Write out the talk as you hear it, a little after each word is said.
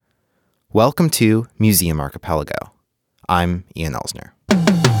Welcome to Museum Archipelago. I'm Ian Elsner.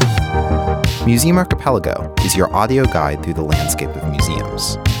 Museum Archipelago is your audio guide through the landscape of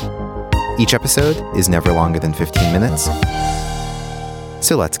museums. Each episode is never longer than 15 minutes,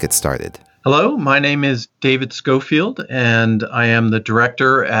 so let's get started. Hello, my name is David Schofield, and I am the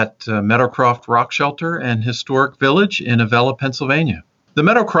director at Meadowcroft Rock Shelter and Historic Village in Avella, Pennsylvania. The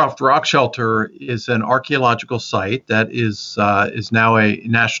Meadowcroft Rock Shelter is an archaeological site that is now a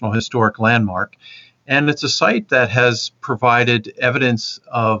National Historic Landmark, and it's a site that has provided evidence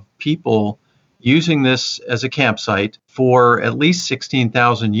of people using this as a campsite for at least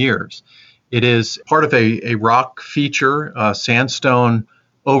 16,000 years. It is part of a rock feature, a sandstone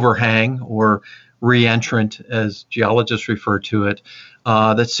overhang or reentrant, as geologists refer to it,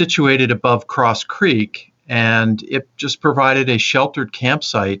 that's situated above Cross Creek. And it just provided a sheltered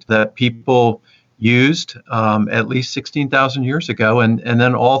campsite that people used at least 16,000 years ago and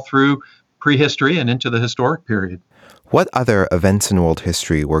then all through prehistory and into the historic period. What other events in world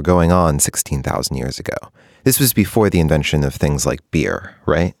history were going on 16,000 years ago? This was before the invention of things like beer,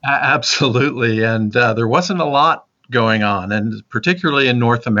 right? Absolutely. And there wasn't a lot going on. And particularly in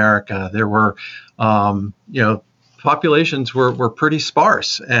North America, there were, populations were pretty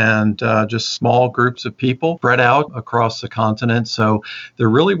sparse and just small groups of people spread out across the continent. So there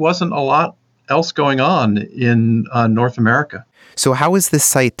really wasn't a lot else going on in North America. So how was this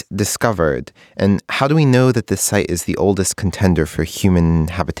site discovered? And how do we know that this site is the oldest contender for human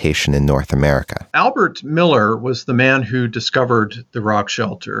habitation in North America? Albert Miller was the man who discovered the rock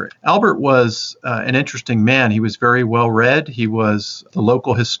shelter. Albert was an interesting man. He was very well read. He was a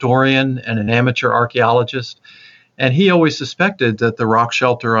local historian and an amateur archaeologist. And he always suspected that the rock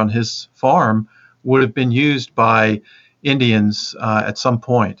shelter on his farm would have been used by Indians at some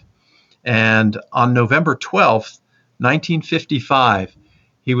point. And on November 12th, 1955,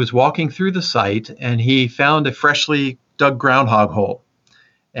 he was walking through the site and he found a freshly dug groundhog hole.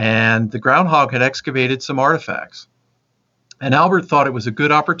 And the groundhog had excavated some artifacts. And Albert thought it was a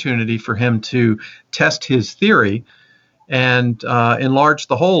good opportunity for him to test his theory and enlarge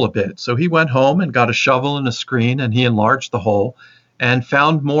the hole a bit. So he went home and got a shovel and a screen, and he enlarged the hole and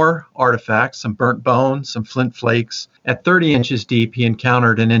found more artifacts, some burnt bones, some flint flakes. At 30 inches deep, he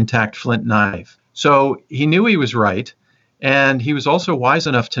encountered an intact flint knife. So he knew he was right, and he was also wise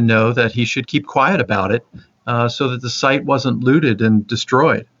enough to know that he should keep quiet about it so that the site wasn't looted and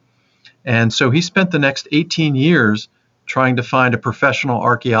destroyed. And so he spent the next 18 years trying to find a professional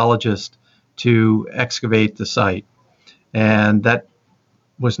archaeologist to excavate the site. And that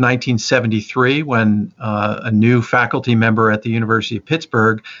was 1973 when a new faculty member at the University of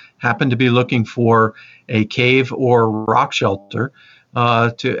Pittsburgh happened to be looking for a cave or rock shelter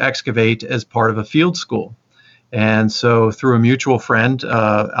to excavate as part of a field school. And so through a mutual friend,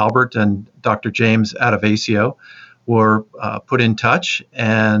 Albert and Dr. James Adovasio were put in touch,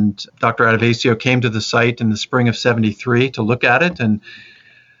 and Dr. Adovasio came to the site in the spring of 73 to look at it and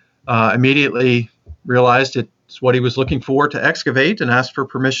immediately realized it's what he was looking for to excavate and asked for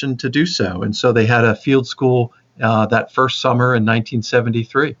permission to do so. And so they had a field school that first summer in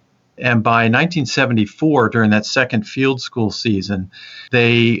 1973. And by 1974, during that second field school season,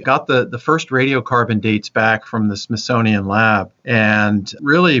 they got the first radiocarbon dates back from the Smithsonian lab and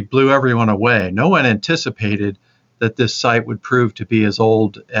really blew everyone away. No one anticipated that this site would prove to be as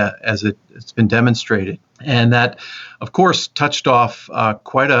old as it's been demonstrated. And that, of course, touched off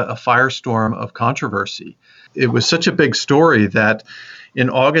quite a firestorm of controversy. It was such a big story that in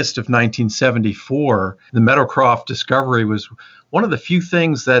August of 1974, the Meadowcroft discovery was one of the few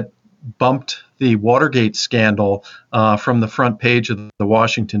things that bumped the Watergate scandal from the front page of the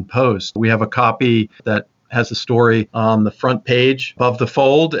Washington Post. We have a copy that has a story on the front page above the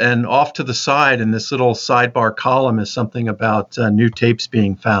fold, and off to the side in this little sidebar column is something about new tapes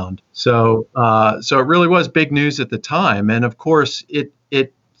being found. So it really was big news at the time. And of course, it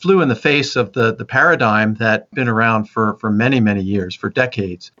flew in the face of the paradigm that been around for many, many years, for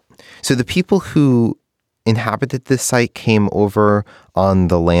decades. So the people who inhabited this site came over on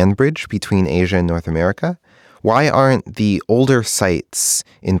the land bridge between Asia and North America. Why aren't the older sites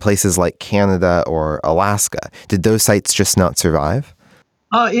in places like Canada or Alaska? Did those sites just not survive?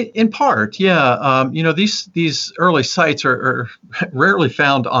 In part, yeah. These early sites are rarely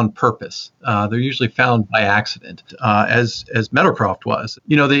found on purpose. They're usually found by accident, as Meadowcroft was.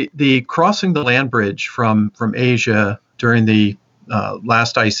 The crossing the land bridge from Asia during the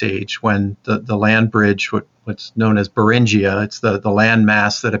last ice age, when the land bridge, what's known as Beringia, it's the land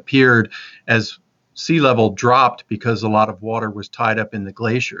mass that appeared as sea level dropped because a lot of water was tied up in the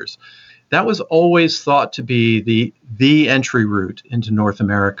glaciers. that was always thought to be the entry route into North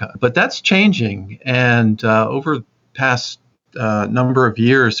America. But that's changing. And over the past number of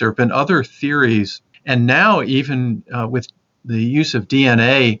years, there have been other theories. And now even with the use of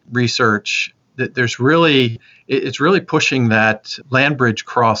DNA research, that it's really pushing that land bridge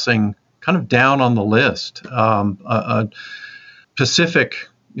crossing kind of down on the list. A Pacific,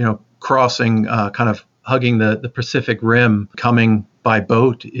 crossing, kind of hugging the Pacific Rim, coming by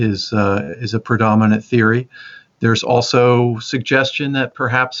boat is a predominant theory. There's also suggestion that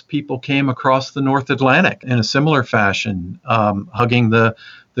perhaps people came across the North Atlantic in a similar fashion, hugging the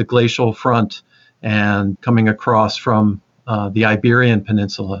glacial front and coming across from the Iberian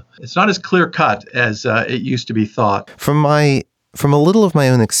Peninsula. It's not as clear-cut as it used to be thought. From a little of my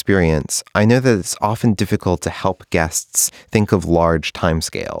own experience, I know that it's often difficult to help guests think of large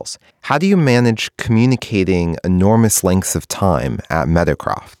timescales. How do you manage communicating enormous lengths of time at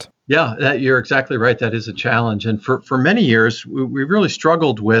Meadowcroft? Yeah, you're exactly right. That is a challenge. And for many years, we really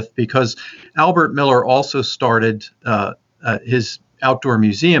struggled with, because Albert Miller also started his outdoor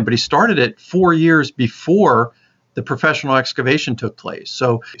museum, but he started it 4 years before the professional excavation took place.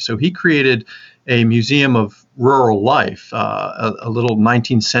 So he created a museum of rural life, a little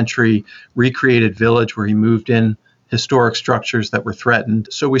 19th century recreated village where he moved in historic structures that were threatened.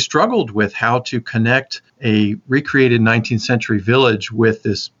 So we struggled with how to connect a recreated 19th century village with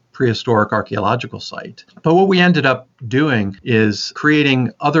this prehistoric archaeological site. But what we ended up doing is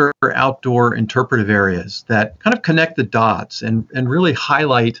creating other outdoor interpretive areas that kind of connect the dots and really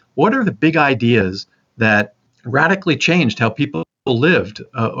highlight what are the big ideas that radically changed how people lived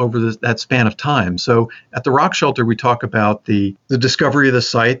over that span of time. So at the Rock Shelter, we talk about the discovery of the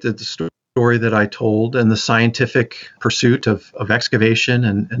site, the story that I told, and the scientific pursuit of excavation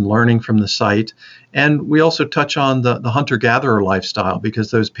and learning from the site. And we also touch on the hunter-gatherer lifestyle, because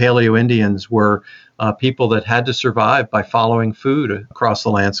those Paleo-Indians were people that had to survive by following food across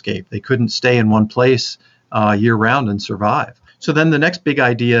the landscape. They couldn't stay in one place year-round and survive. So then the next big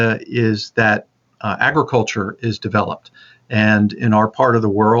idea is that agriculture is developed. And in our part of the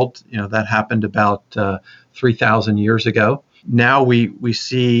world, that happened about 3,000 years ago. Now we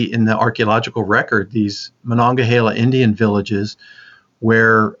see in the archaeological record these Monongahela Indian villages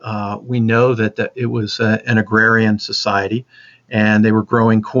where we know that it was an agrarian society, and they were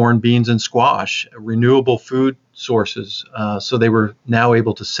growing corn, beans, and squash, renewable food sources. So they were now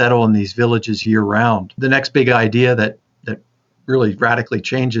able to settle in these villages year-round. The next big idea that really radically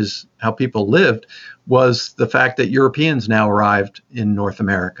changes how people lived was the fact that Europeans now arrived in North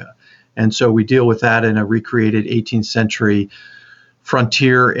America. And so we deal with that in a recreated 18th century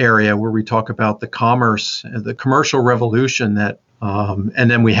frontier area where we talk about the commerce, the commercial revolution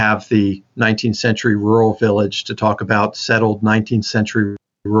and then we have the 19th century rural village to talk about settled 19th century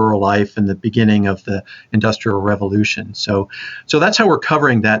rural life and the beginning of the Industrial Revolution. So that's how we're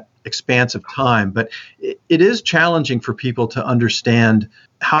covering that expanse of time. But it is challenging for people to understand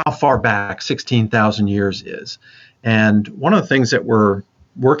how far back 16,000 years is. And one of the things that we're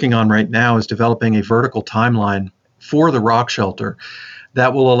working on right now is developing a vertical timeline for the Rock Shelter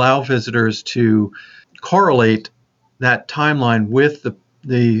that will allow visitors to correlate that timeline with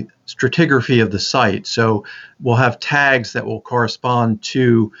the stratigraphy of the site. So we'll have tags that will correspond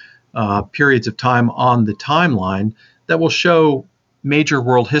to periods of time on the timeline that will show major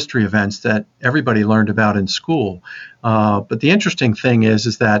world history events that everybody learned about in school. But the interesting thing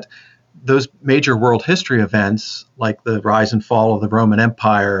is that those major world history events, like the rise and fall of the Roman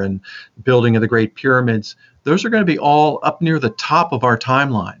Empire and building of the Great Pyramids, those are going to be all up near the top of our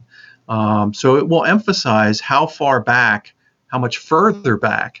timeline. So it will emphasize how far back, how much further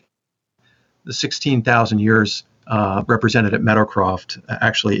back the 16,000 years represented at Meadowcroft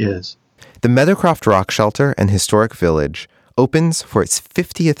actually is. The Meadowcroft Rock Shelter and Historic Village opens for its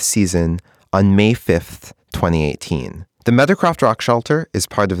 50th season on May 5th, 2018. The Meadowcroft Rock Shelter is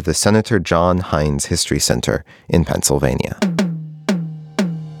part of the Senator John Heinz History Center in Pennsylvania.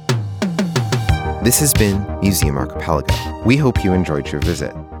 This has been Museum Archipelago. We hope you enjoyed your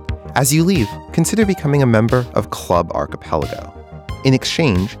visit. As you leave, consider becoming a member of Club Archipelago. In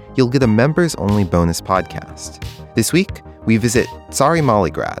exchange, you'll get a members-only bonus podcast. This week, we visit Tsari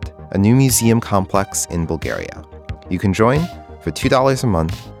Maligrad, a new museum complex in Bulgaria. You can join for $2 a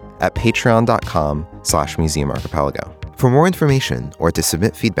month at patreon.com/museumarchipelago. For more information or to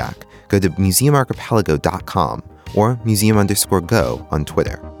submit feedback, go to museumarchipelago.com or museum_go on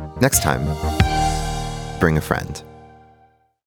Twitter. Next time, bring a friend.